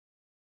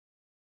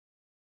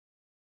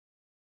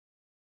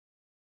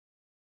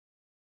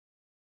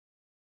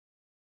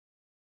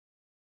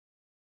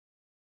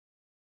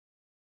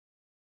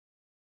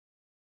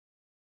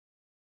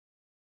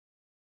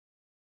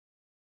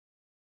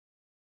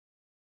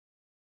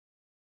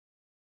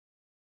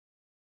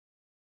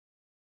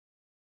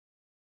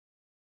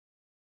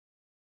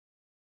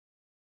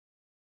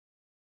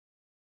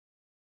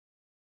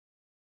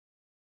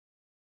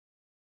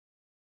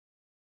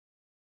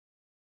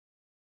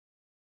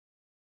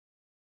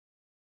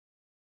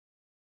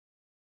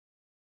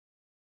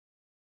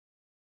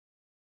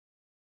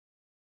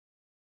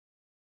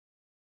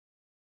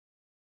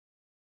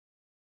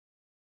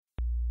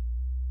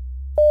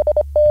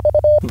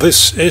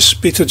This is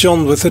Peter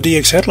John with the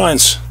DX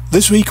headlines.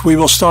 This week we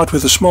will start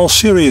with a small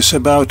series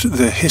about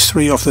the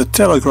history of the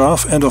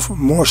telegraph and of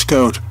Morse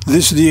code.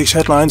 This DX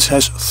headlines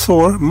has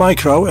Thor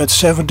micro at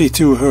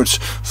 72 Hz,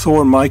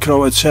 Thor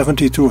micro at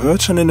 72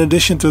 Hz, and in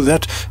addition to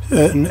that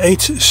an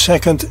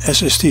 8-second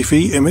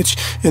SSTV image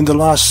in the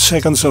last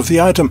seconds of the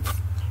item.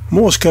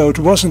 Morse code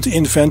wasn't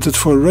invented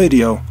for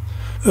radio.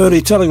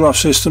 Early telegraph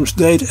systems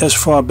date as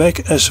far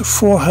back as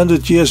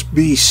 400 years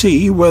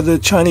BC, where the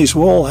Chinese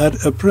wall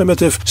had a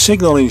primitive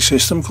signaling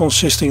system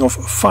consisting of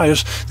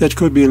fires that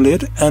could be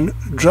lit and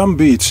drum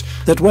beats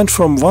that went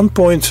from one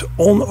point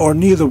on or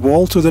near the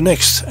wall to the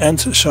next, and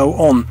so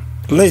on.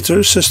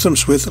 Later,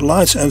 systems with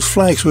lights and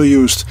flags were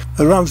used.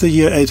 Around the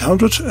year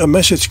 800, a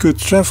message could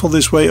travel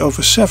this way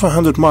over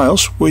 700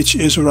 miles, which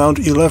is around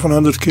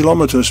 1100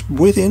 kilometers,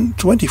 within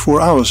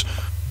 24 hours.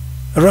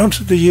 Around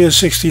the year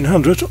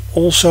 1600,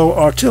 also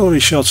artillery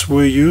shots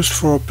were used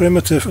for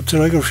primitive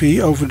telegraphy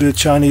over the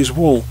Chinese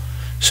wall.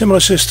 Similar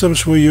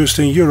systems were used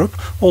in Europe,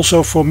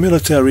 also for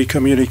military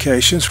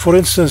communications. For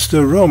instance,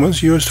 the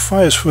Romans used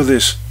fires for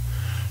this.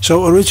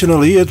 So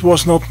originally it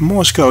was not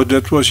Morse code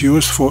that was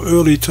used for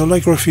early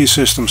telegraphy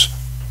systems.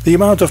 The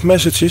amount of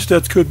messages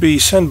that could be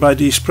sent by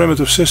these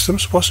primitive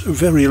systems was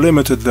very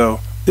limited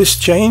though. This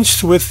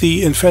changed with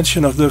the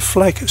invention of the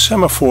flag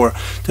semaphore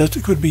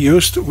that could be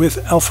used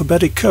with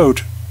alphabetic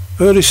code.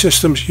 Early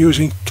systems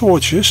using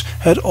torches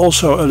had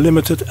also a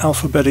limited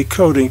alphabetic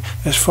coding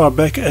as far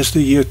back as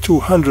the year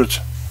 200.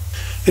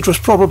 It was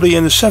probably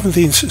in the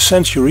 17th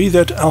century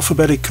that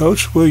alphabetic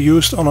codes were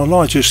used on a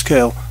larger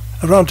scale.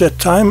 Around that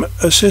time,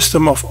 a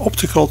system of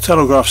optical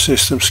telegraph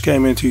systems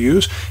came into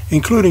use,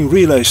 including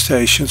relay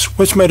stations,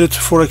 which made it,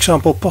 for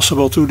example,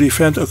 possible to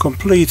defend a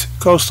complete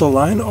coastal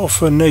line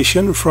of a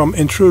nation from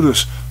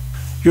intruders.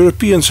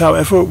 Europeans,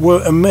 however,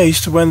 were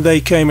amazed when they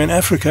came in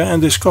Africa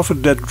and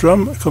discovered that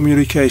drum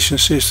communication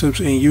systems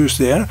in use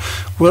there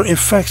were in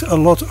fact a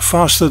lot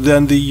faster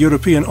than the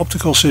European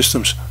optical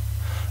systems.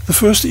 The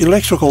first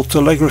electrical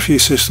telegraphy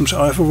systems,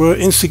 however, were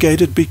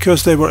instigated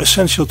because they were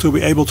essential to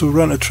be able to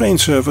run a train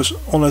service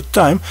on a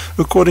time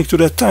according to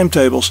their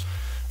timetables.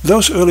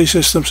 Those early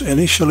systems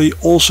initially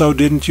also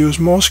didn't use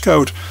Morse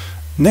code.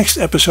 Next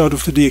episode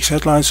of the DX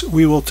headlines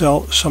we will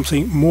tell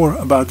something more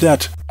about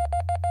that.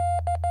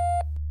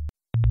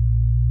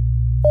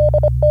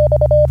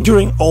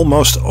 During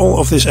almost all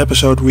of this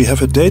episode we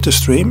have a data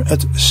stream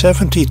at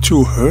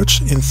 72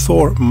 Hz in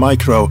Thor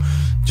micro,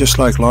 just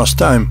like last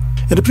time.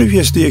 In the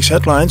previous DX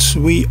headlines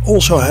we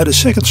also had a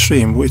second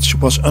stream which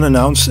was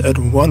unannounced at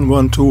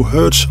 112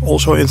 Hz,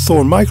 also in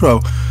Thor micro.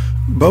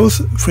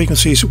 Both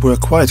frequencies were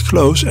quite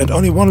close and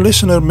only one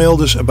listener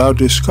mailed us about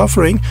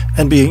discovering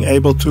and being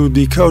able to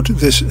decode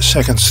this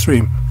second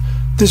stream.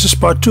 This is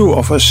part 2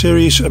 of a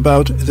series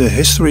about the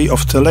history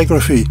of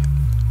telegraphy.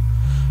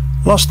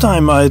 Last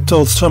time I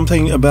told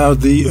something about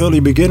the early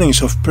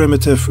beginnings of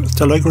primitive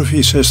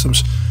telegraphy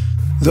systems.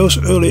 Those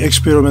early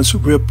experiments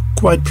were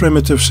quite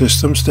primitive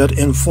systems that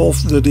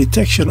involved the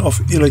detection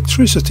of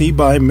electricity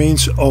by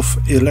means of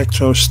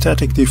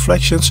electrostatic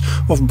deflections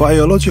of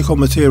biological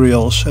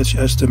materials such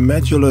as the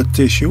medullary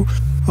tissue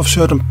of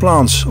certain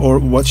plants, or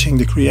watching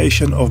the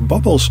creation of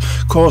bubbles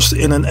caused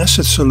in an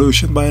acid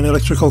solution by an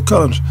electrical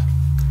current.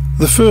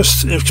 The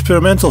first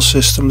experimental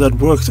system that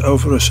worked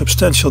over a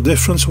substantial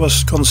difference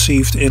was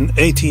conceived in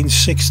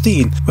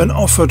 1816. When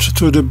offered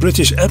to the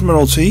British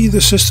Admiralty,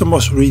 the system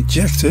was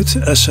rejected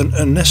as an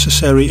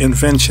unnecessary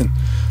invention.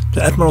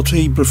 The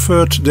Admiralty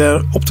preferred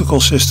their optical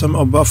system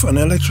above an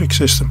electric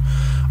system.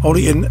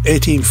 Only in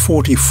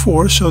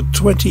 1844, so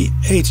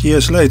 28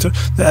 years later,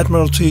 the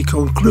Admiralty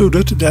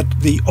concluded that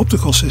the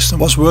optical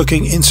system was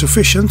working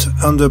insufficient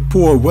under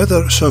poor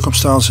weather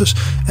circumstances,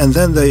 and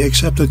then they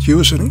accepted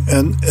using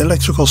an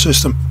electrical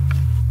system.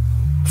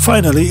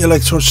 Finally,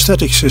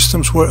 electrostatic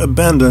systems were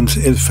abandoned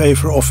in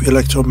favor of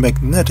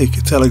electromagnetic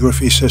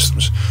telegraphy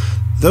systems.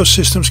 Those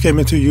systems came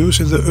into use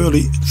in the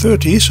early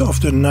 30s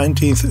of the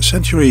 19th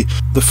century.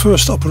 The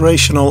first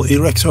operational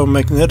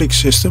electromagnetic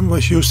system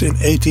was used in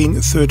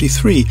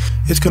 1833.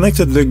 It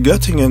connected the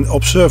Göttingen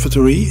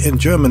Observatory in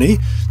Germany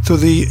to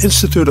the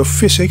Institute of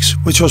Physics,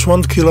 which was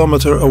 1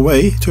 kilometer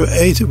away, to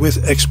aid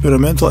with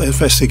experimental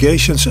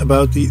investigations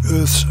about the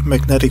Earth's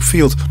magnetic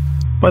field.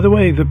 By the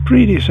way, the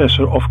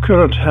predecessor of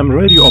current ham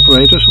radio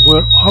operators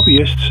were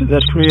hobbyists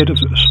that created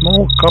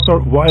small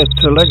copper-wired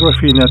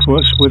telegraphy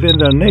networks within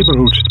their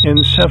neighborhoods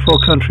in several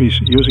countries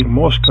using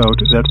Morse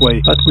code that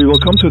way. But we will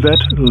come to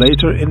that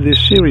later in this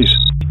series.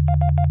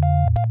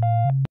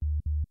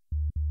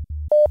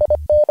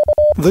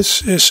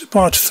 This is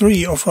part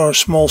 3 of our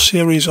small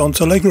series on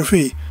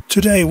telegraphy.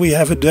 Today we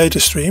have a data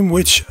stream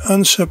which,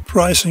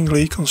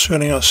 unsurprisingly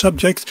concerning our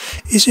subject,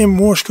 is in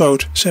Morse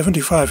code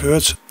 75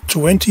 Hz,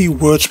 20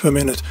 words per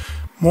minute.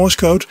 Morse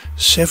code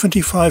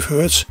 75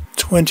 Hz,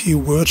 20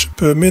 words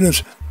per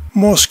minute.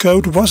 Morse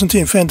code wasn't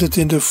invented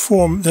in the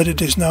form that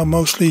it is now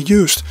mostly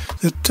used.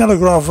 The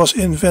telegraph was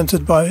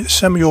invented by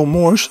Samuel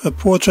Morse, a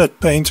portrait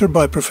painter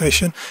by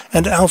profession,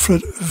 and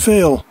Alfred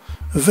Vail.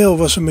 Vail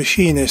was a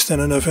machinist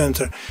and an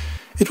inventor.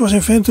 It was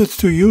invented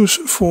to use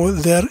for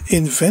their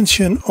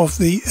invention of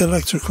the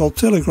electrical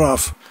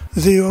telegraph.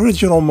 The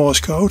original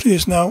Morse code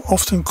is now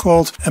often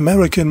called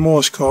American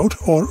Morse code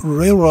or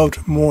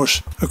Railroad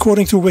Morse.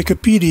 According to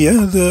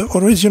Wikipedia, the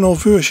original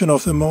version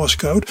of the Morse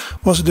code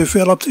was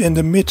developed in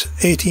the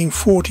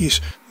mid-1840s.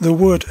 The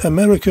word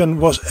American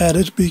was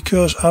added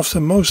because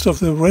after most of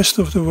the rest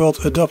of the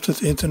world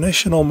adopted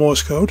International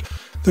Morse code,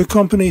 the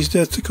companies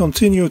that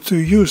continued to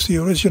use the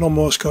original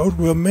Morse code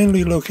were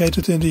mainly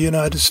located in the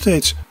United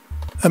States.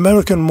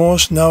 American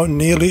Morse now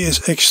nearly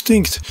is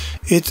extinct.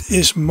 It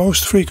is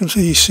most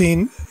frequently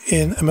seen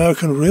in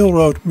American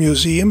railroad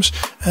museums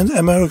and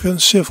American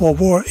Civil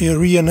War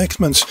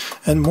reenactments,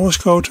 and Morse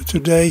code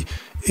today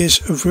is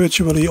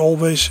virtually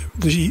always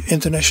the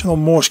International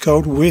Morse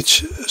code,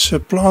 which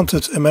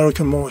supplanted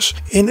American Morse.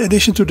 In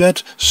addition to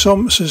that,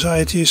 some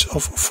societies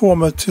of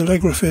former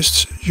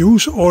telegraphists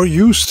use or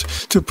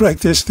used to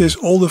practice this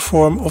older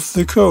form of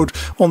the code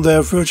on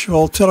their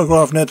virtual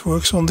telegraph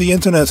networks on the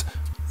internet.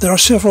 There are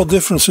several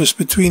differences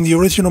between the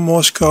original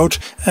Morse code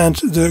and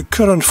the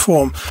current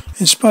form.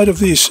 In spite of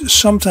these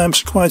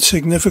sometimes quite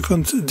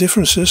significant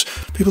differences,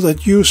 people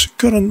that use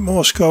current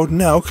Morse code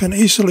now can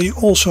easily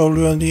also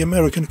learn the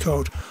American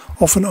code.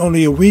 Often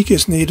only a week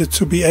is needed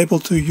to be able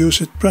to use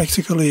it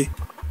practically.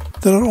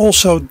 There are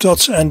also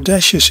dots and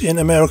dashes in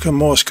American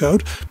Morse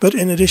code, but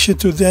in addition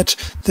to that,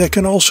 there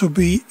can also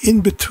be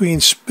in-between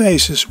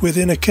spaces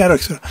within a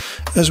character,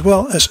 as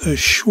well as a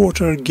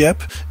shorter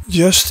gap,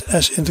 just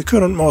as in the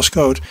current Morse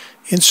code.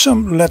 In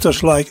some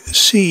letters like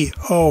C,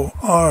 O,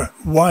 R,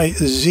 Y,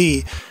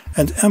 Z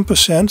and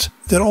ampersand,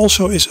 there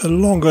also is a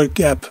longer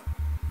gap.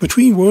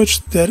 Between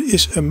words, there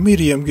is a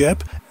medium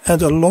gap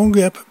and a long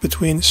gap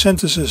between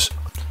sentences.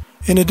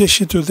 In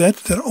addition to that,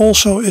 there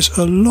also is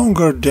a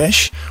longer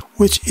dash,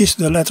 which is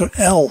the letter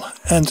L,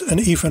 and an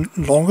even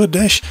longer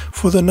dash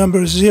for the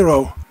number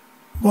 0.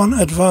 One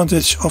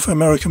advantage of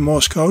American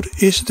Morse code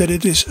is that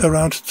it is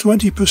around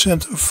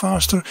 20%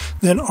 faster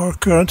than our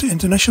current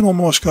International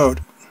Morse code.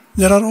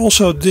 There are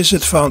also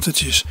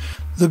disadvantages.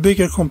 The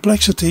bigger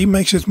complexity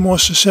makes it more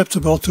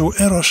susceptible to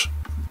errors.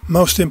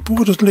 Most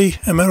importantly,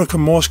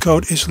 American Morse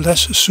code is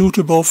less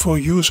suitable for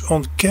use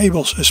on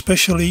cables,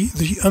 especially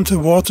the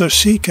underwater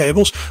sea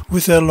cables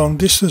with their long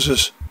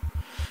distances.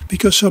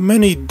 Because so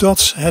many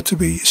dots had to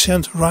be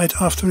sent right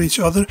after each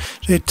other,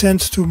 they tend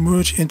to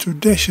merge into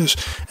dashes.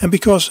 And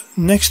because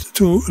next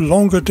to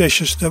longer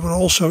dashes there were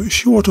also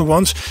shorter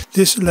ones,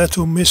 this led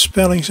to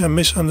misspellings and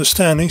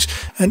misunderstandings,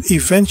 and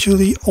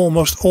eventually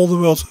almost all the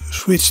world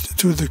switched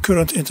to the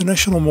current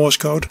International Morse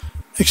code,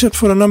 except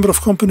for a number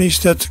of companies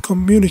that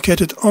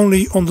communicated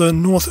only on the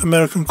North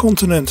American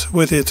continent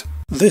with it.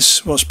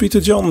 This was Peter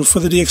John for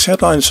the DX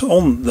Headlines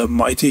on the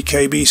mighty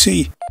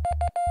KBC.